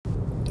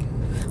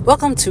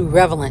Welcome to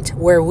Relevant,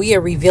 where we are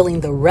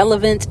revealing the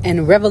relevant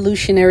and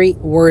revolutionary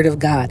Word of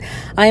God.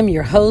 I am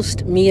your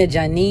host, Mia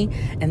Jani,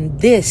 and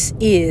this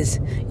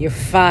is your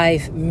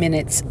 5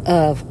 minutes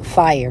of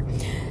fire.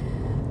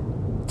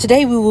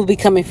 Today we will be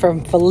coming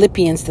from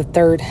Philippians, the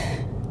 3rd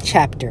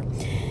chapter.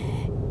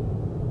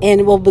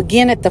 And we'll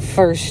begin at the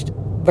first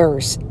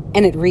verse,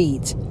 and it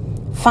reads,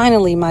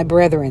 "Finally, my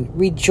brethren,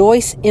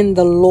 rejoice in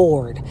the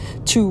Lord.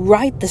 To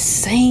write the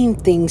same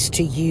things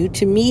to you,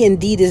 to me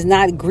indeed is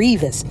not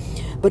grievous,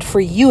 but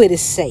for you it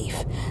is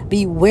safe.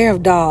 Beware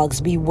of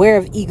dogs, beware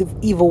of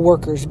evil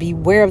workers,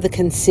 beware of the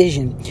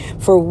concision.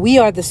 For we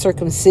are the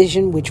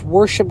circumcision which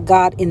worship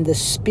God in the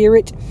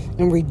Spirit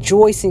and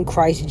rejoice in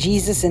Christ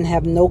Jesus and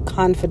have no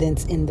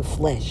confidence in the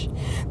flesh.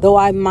 Though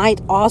I might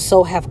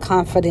also have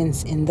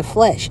confidence in the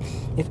flesh.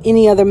 If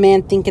any other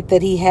man thinketh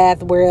that he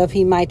hath whereof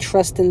he might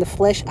trust in the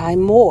flesh, I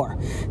more.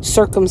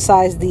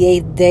 Circumcised the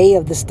 8th day,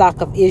 of the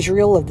stock of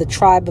Israel, of the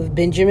tribe of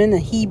Benjamin, a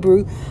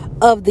Hebrew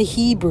of the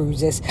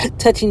Hebrews, as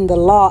touching the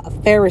law, a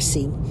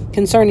Pharisee,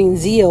 concerning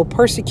zeal,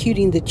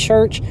 persecuting the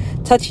church,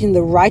 touching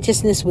the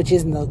righteousness which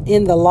is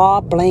in the law,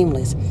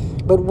 blameless.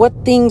 But what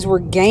things were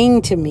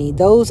gain to me,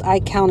 those I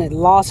counted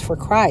loss for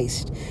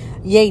Christ.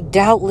 Yea,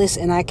 doubtless,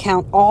 and I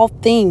count all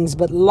things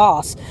but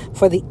loss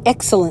for the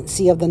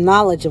excellency of the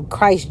knowledge of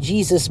Christ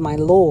Jesus my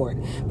Lord,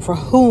 for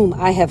whom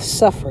I have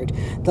suffered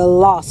the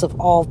loss of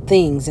all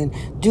things, and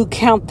do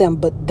count them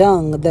but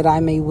dung, that I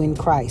may win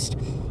Christ,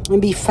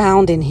 and be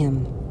found in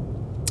him,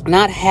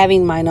 not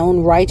having mine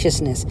own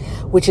righteousness,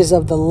 which is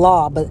of the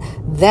law, but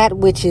that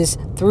which is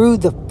through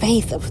the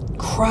faith of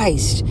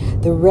Christ,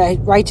 the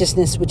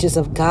righteousness which is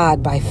of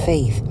God by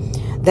faith,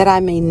 that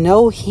I may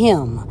know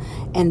him,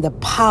 and the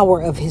power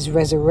of his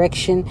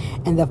resurrection,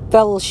 and the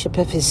fellowship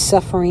of his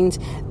sufferings,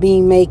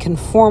 being made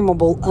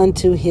conformable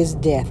unto his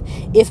death,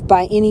 if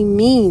by any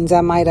means I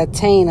might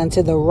attain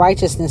unto the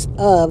righteousness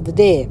of the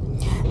dead.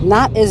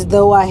 Not as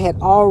though I had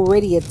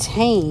already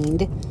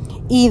attained,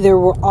 either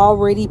were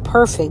already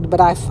perfect, but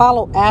I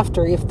follow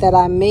after, if that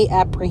I may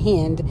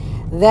apprehend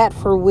that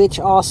for which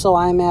also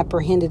I am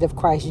apprehended of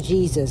Christ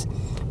Jesus.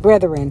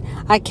 Brethren,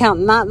 I count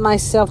not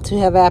myself to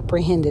have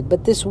apprehended,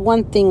 but this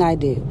one thing I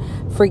do,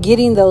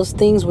 forgetting those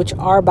things which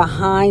are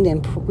behind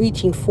and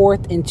reaching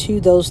forth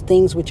into those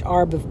things which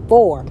are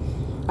before,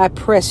 I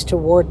press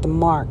toward the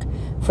mark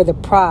for the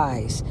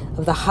prize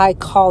of the high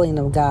calling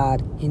of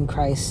God in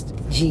Christ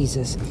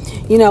Jesus."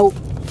 You know,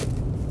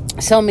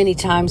 so many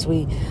times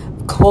we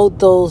quote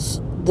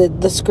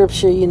the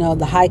scripture,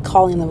 the high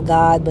calling of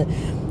God, but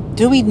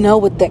do we know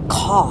what that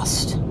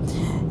cost?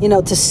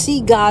 To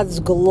see God's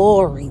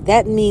glory,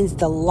 that means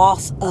the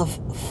loss of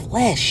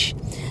flesh.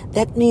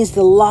 That means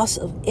the loss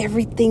of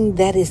everything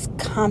that is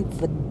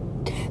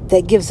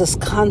that gives us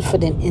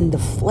confidence in the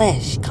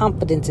flesh.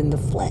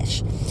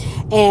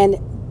 And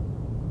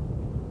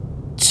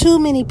too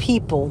many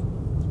people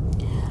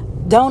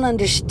don't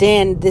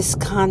understand this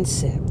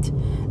concept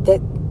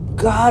that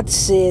God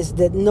says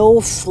that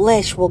no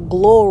flesh will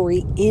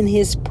glory in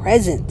his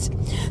presence.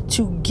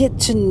 To get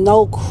to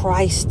know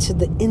Christ to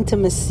the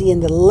intimacy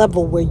and the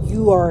level where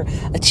you are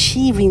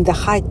achieving the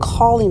high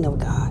calling of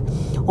God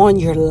on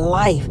your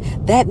life,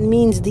 that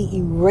means the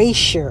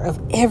erasure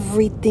of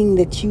everything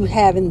that you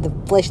have in the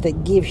flesh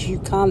that gives you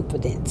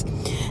confidence.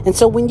 And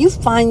so when you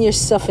find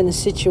yourself in a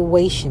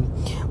situation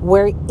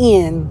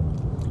wherein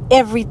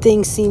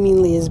everything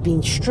seemingly is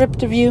being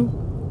stripped of you,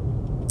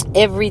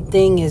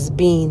 everything is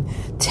being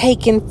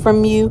taken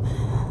from you,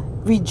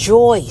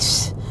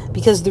 rejoice,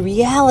 because the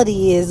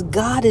reality is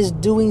God is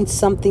doing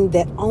something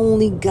that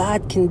only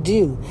God can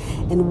do.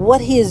 And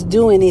what he is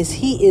doing is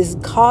he is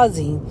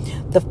causing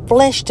the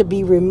flesh to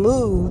be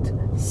removed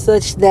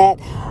such that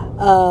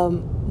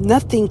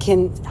nothing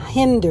can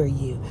hinder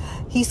you.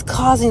 He's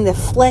causing the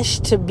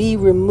flesh to be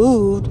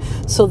removed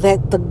so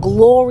that the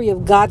glory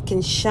of God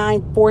can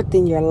shine forth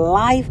in your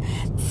life,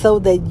 so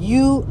that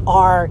you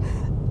are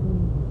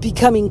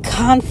becoming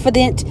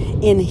confident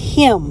in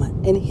him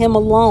and him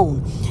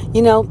alone.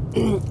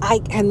 I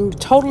can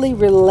totally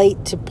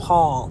relate to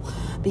Paul,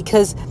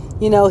 because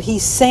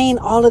he's saying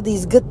all of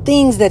these good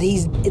things that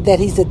he's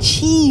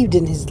achieved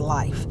in his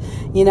life.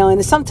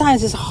 And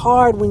sometimes it's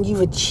hard when you've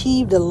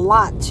achieved a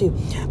lot to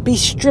be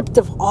stripped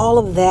of all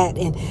of that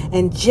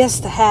and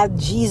just to have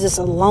Jesus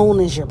alone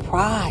as your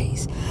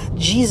prize,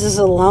 Jesus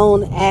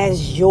alone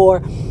as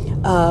your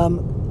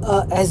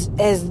as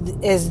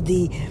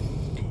the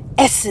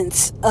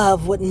essence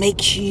of what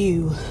makes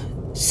you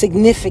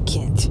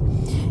significant.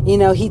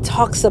 He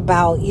talks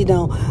about,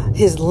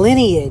 his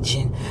lineage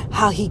and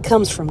how he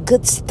comes from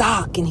good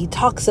stock. And he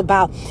talks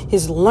about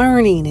his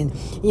learning and,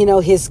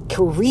 his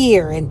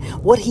career and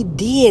what he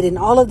did and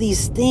all of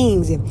these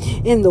things. And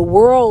in the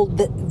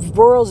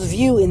world's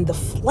view, in the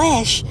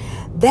flesh,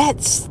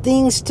 that's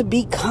things to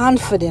be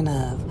confident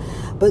of.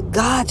 But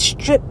God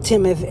stripped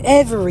him of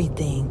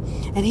everything.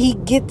 And he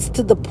gets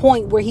to the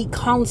point where he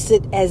counts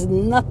it as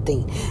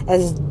nothing,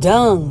 as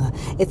dung.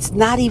 It's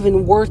not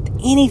even worth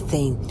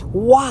anything.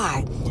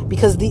 Why?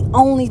 Because the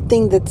only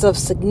thing that's of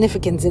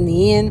significance in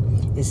the end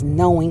is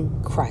knowing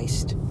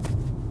Christ.